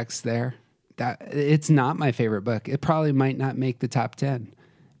 40 texts there. It's not my favorite book. It probably might not make the top 10,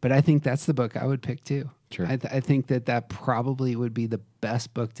 but I think that's the book I would pick too. Sure. I think that probably would be the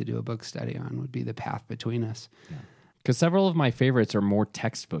best book to do a book study on, would be The Path Between Us. Because several of my favorites are more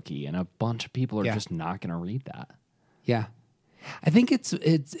textbooky, and a bunch of people are just not going to read that. Yeah. I think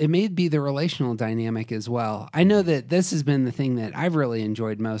it may be the relational dynamic as well. I know that this has been the thing that I've really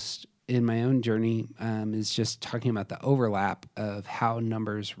enjoyed most in my own journey, is just talking about the overlap of how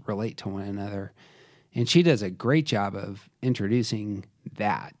numbers relate to one another. And she does a great job of introducing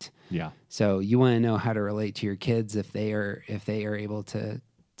that. Yeah. So you want to know how to relate to your kids if they are able to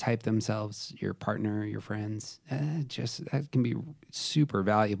type themselves, your partner, your friends, that can be super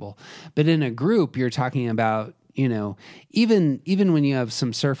valuable. But in a group, you're talking about Even when you have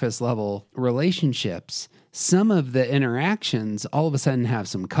some surface level relationships, some of the interactions all of a sudden have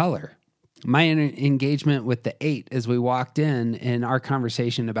some color. My engagement with the 8 as we walked in and our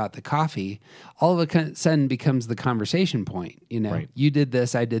conversation about the coffee, all of a sudden becomes the conversation point. Right. You did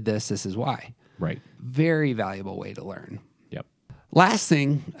this, I did this is why. Right. Very valuable way to learn. Yep. Last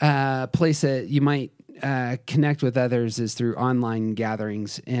thing, place that you might connect with others is through online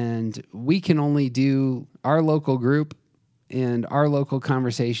gatherings. And we can only do our local group and our local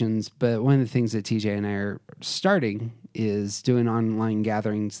conversations. But one of the things that TJ and I are starting is doing online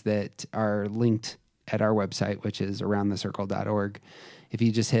gatherings that are linked at our website, which is aroundthecircle.org. If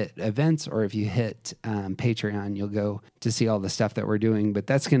you just hit events or if you hit Patreon, you'll go to see all the stuff that we're doing. But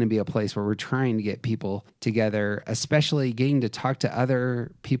that's going to be a place where we're trying to get people together, especially getting to talk to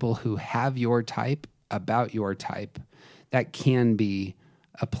other people who have your type about your type. That can be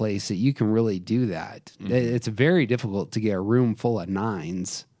a place that you can really do that. Mm-hmm. It's very difficult to get a room full of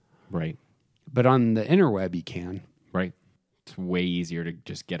 9s. Right. But on the interweb, you can. Right. It's way easier to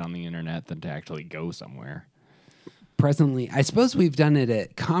just get on the internet than to actually go somewhere. Presently, I suppose we've done it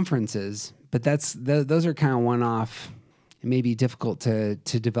at conferences, but those are kind of one-off. It may be difficult to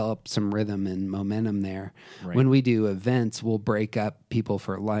develop some rhythm and momentum there. Right. When we do events, we'll break up people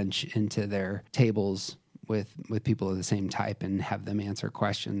for lunch into their tables with people of the same type and have them answer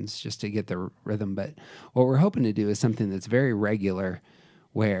questions just to get the rhythm. But what we're hoping to do is something that's very regular,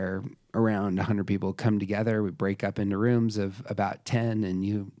 where around 100 people come together. We break up into rooms of about 10, and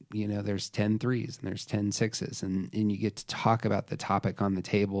you know there's 10 3s and there's 10 6s, and you get to talk about the topic on the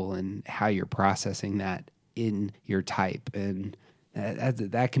table and how you're processing that in your type, and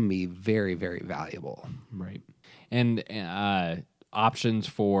that can be very, very valuable. Right. And options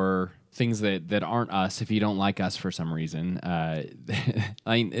for things that aren't us, if you don't like us for some reason. I'm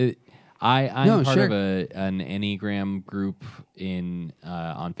part of an Enneagram group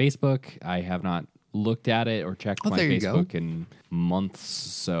on Facebook. I have not looked at it or checked my Facebook in months,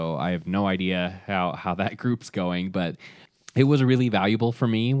 so I have no idea how that group's going. But it was really valuable for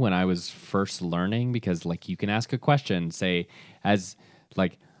me when I was first learning, because you can ask a question, say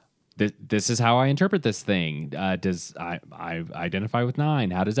this is how I interpret this thing. Does I identify with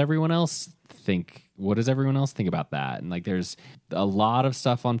 9? How does everyone else think? What does everyone else think about that? And there's a lot of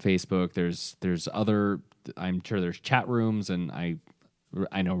stuff on Facebook. There's other. I'm sure there's chat rooms, and I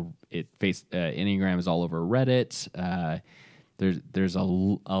know Enneagram is all over Reddit. There's a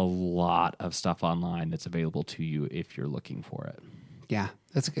lot of stuff online that's available to you if you're looking for it. Yeah,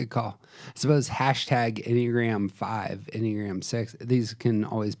 that's a good call. I suppose hashtag Enneagram 5, Enneagram 6, these can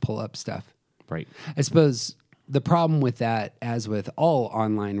always pull up stuff. Right. I suppose the problem with that, as with all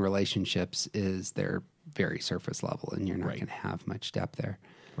online relationships, is they're very surface level, and you're not going to have much depth there.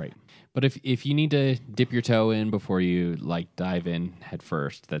 Right. But if you need to dip your toe in before you dive in head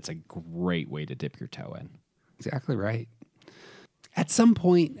first, that's a great way to dip your toe in. Exactly right. At some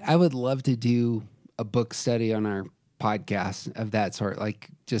point, I would love to do a book study on our podcast of that sort,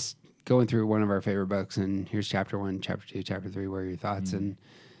 just going through one of our favorite books, and here's chapter 1, chapter 2, chapter 3, what are your thoughts, and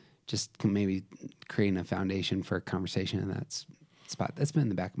just maybe creating a foundation for a conversation in that spot. That's been in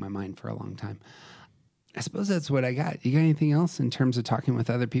the back of my mind for a long time. I suppose that's what I got. You got anything else in terms of talking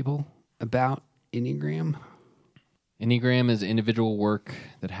with other people about Enneagram? Enneagram is individual work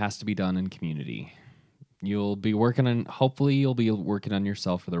that has to be done in community. Hopefully you'll be working on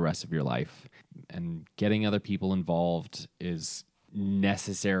yourself for the rest of your life. And getting other people involved is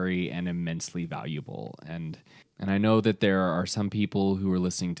necessary and immensely valuable. And I know that there are some people who are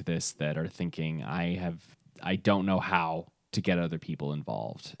listening to this that are thinking, I don't know how to get other people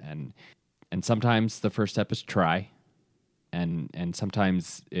involved. And sometimes the first step is try. And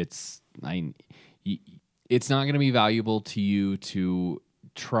sometimes it's not going to be valuable to you to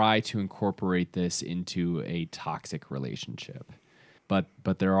try to incorporate this into a toxic relationship.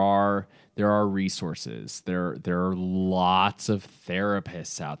 But there are resources. There are lots of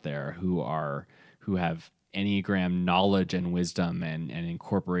therapists out there who have Enneagram knowledge and wisdom and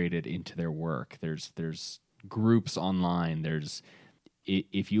incorporate it into their work. There's groups online.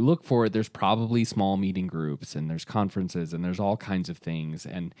 If you look for it, there's probably small meeting groups, and there's conferences, and there's all kinds of things.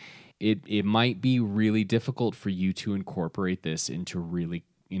 And it might be really difficult for you to incorporate this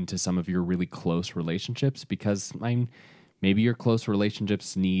into some of your really close relationships, because maybe your close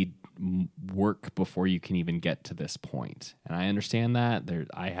relationships need work before you can even get to this point. And I understand that.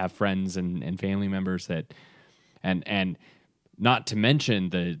 I have friends and family members that, and not to mention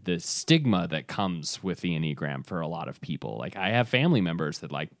the stigma that comes with the Enneagram for a lot of people. I have family members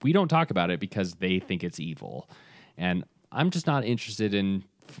that we don't talk about it because they think it's evil. And I'm just not interested in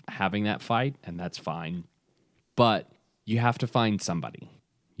having that fight, and that's fine. But you have to find somebody.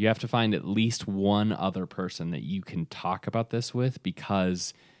 You have to find at least one other person that you can talk about this with,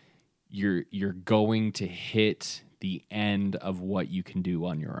 because you're going to hit the end of what you can do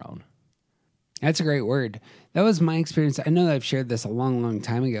on your own. That's a great word. That was my experience. I know that I've shared this a long, long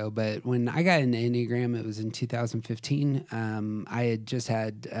time ago, but when I got into Enneagram, it was in 2015. I had just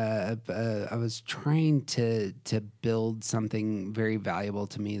had, I was trying to build something very valuable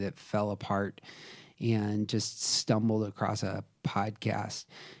to me that fell apart, and just stumbled across a podcast.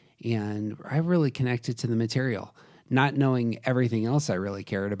 And I really connected to the material, not knowing everything else I really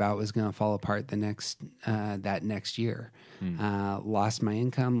cared about was going to fall apart that next year. Lost my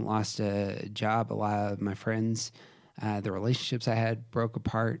income, lost a job. A lot of my friends, the relationships I had broke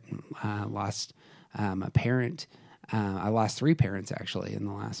apart. Lost a parent. I lost 3 parents actually in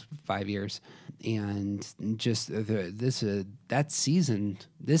the last 5 years, and just this season,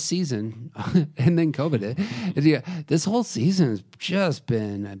 and then COVID. This whole season has just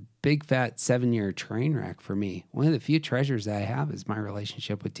been a big fat 7-year train wreck for me. One of the few treasures that I have is my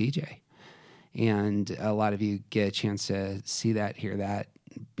relationship with TJ, and a lot of you get a chance to see that, hear that,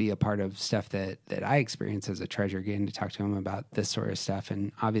 be a part of stuff that I experience as a treasure, getting to talk to him about this sort of stuff.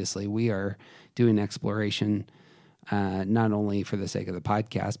 And obviously, we are doing exploration. Not only for the sake of the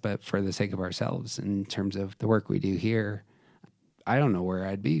podcast, but for the sake of ourselves in terms of the work we do here. I don't know where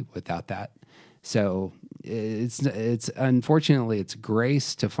I'd be without that. So it's unfortunately, it's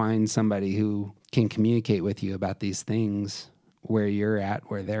grace to find somebody who can communicate with you about these things where you're at,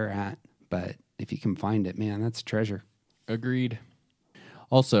 where they're at. But if you can find it, man, that's a treasure. Agreed.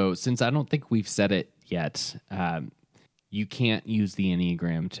 Also, since I don't think we've said it yet, you can't use the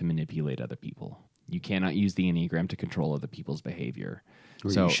Enneagram to manipulate other people. You cannot use the Enneagram to control other people's behavior.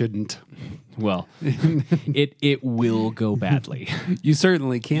 Or you shouldn't. Well, it will go badly. You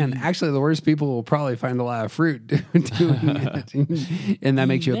certainly can. Actually, the worst people will probably find a lot of fruit doing it, and that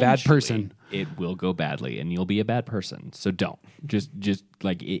makes you a bad person. It will go badly, and you'll be a bad person. So don't. Just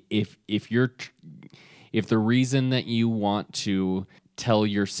like if the reason that you want to tell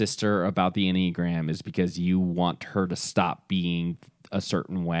your sister about the Enneagram is because you want her to stop being a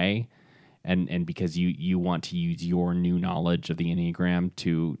certain way, and because you want to use your new knowledge of the Enneagram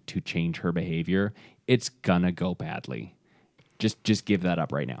to change her behavior, it's gonna go badly. Just give that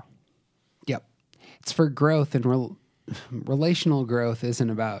up right now. Yep. It's for growth, and relational growth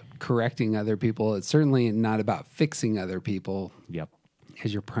isn't about correcting other people. It's certainly not about fixing other people. Yep.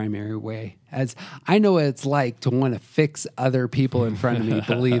 As your primary way. As I know what it's like to want to fix other people in front of me,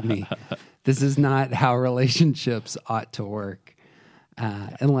 believe me. This is not how relationships ought to work.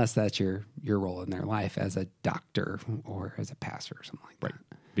 Unless that's your role in their life as a doctor or as a pastor or something like that. Right.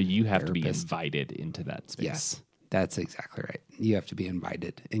 But you have to be invited into that space. Yes, that's exactly right. You have to be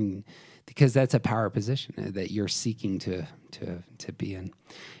invited, and because that's a power position that you're seeking to be in.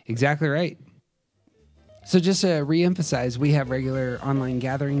 Exactly right. So just to reemphasize, we have regular online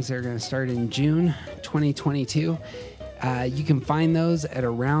gatherings that are going to start in June 2022. You can find those at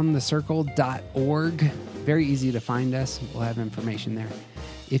aroundthecircle.org. Very easy to find us. We'll have information there.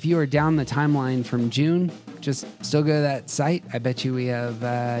 If you are down the timeline from June, just still go to that site. I bet you we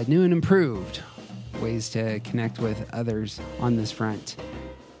have new and improved ways to connect with others on this front.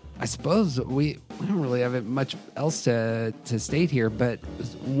 I suppose we don't really have much else to state here, but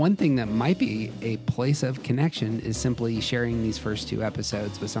one thing that might be a place of connection is simply sharing these first 2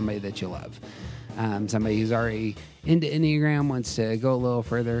 episodes with somebody that you love. Somebody who's already into Enneagram, wants to go a little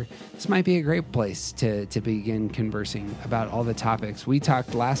further. This might be a great place to begin conversing about all the topics. We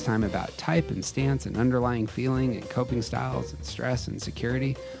talked last time about type and stance and underlying feeling and coping styles and stress and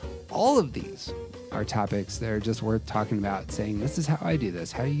security. All of these are topics that are just worth talking about, saying, this is how I do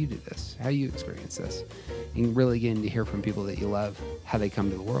this. How do you do this? How do you experience this? And really getting to hear from people that you love, how they come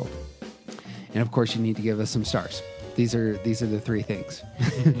to the world. And of course, you need to give us some stars. These are the 3 things.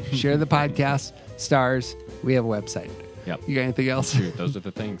 Share the podcast, stars. We have a website. Yep. You got anything else? Dude, those are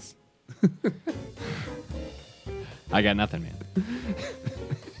the things. I got nothing, man.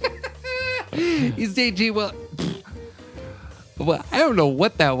 He's DG. Well, I don't know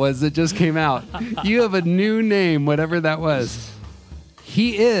what that was that just came out. You have a new name, whatever that was.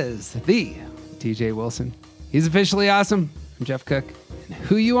 He is the TJ Wilson. He's officially awesome. I'm Jeff Cook. And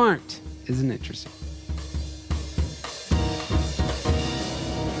who you aren't isn't interesting.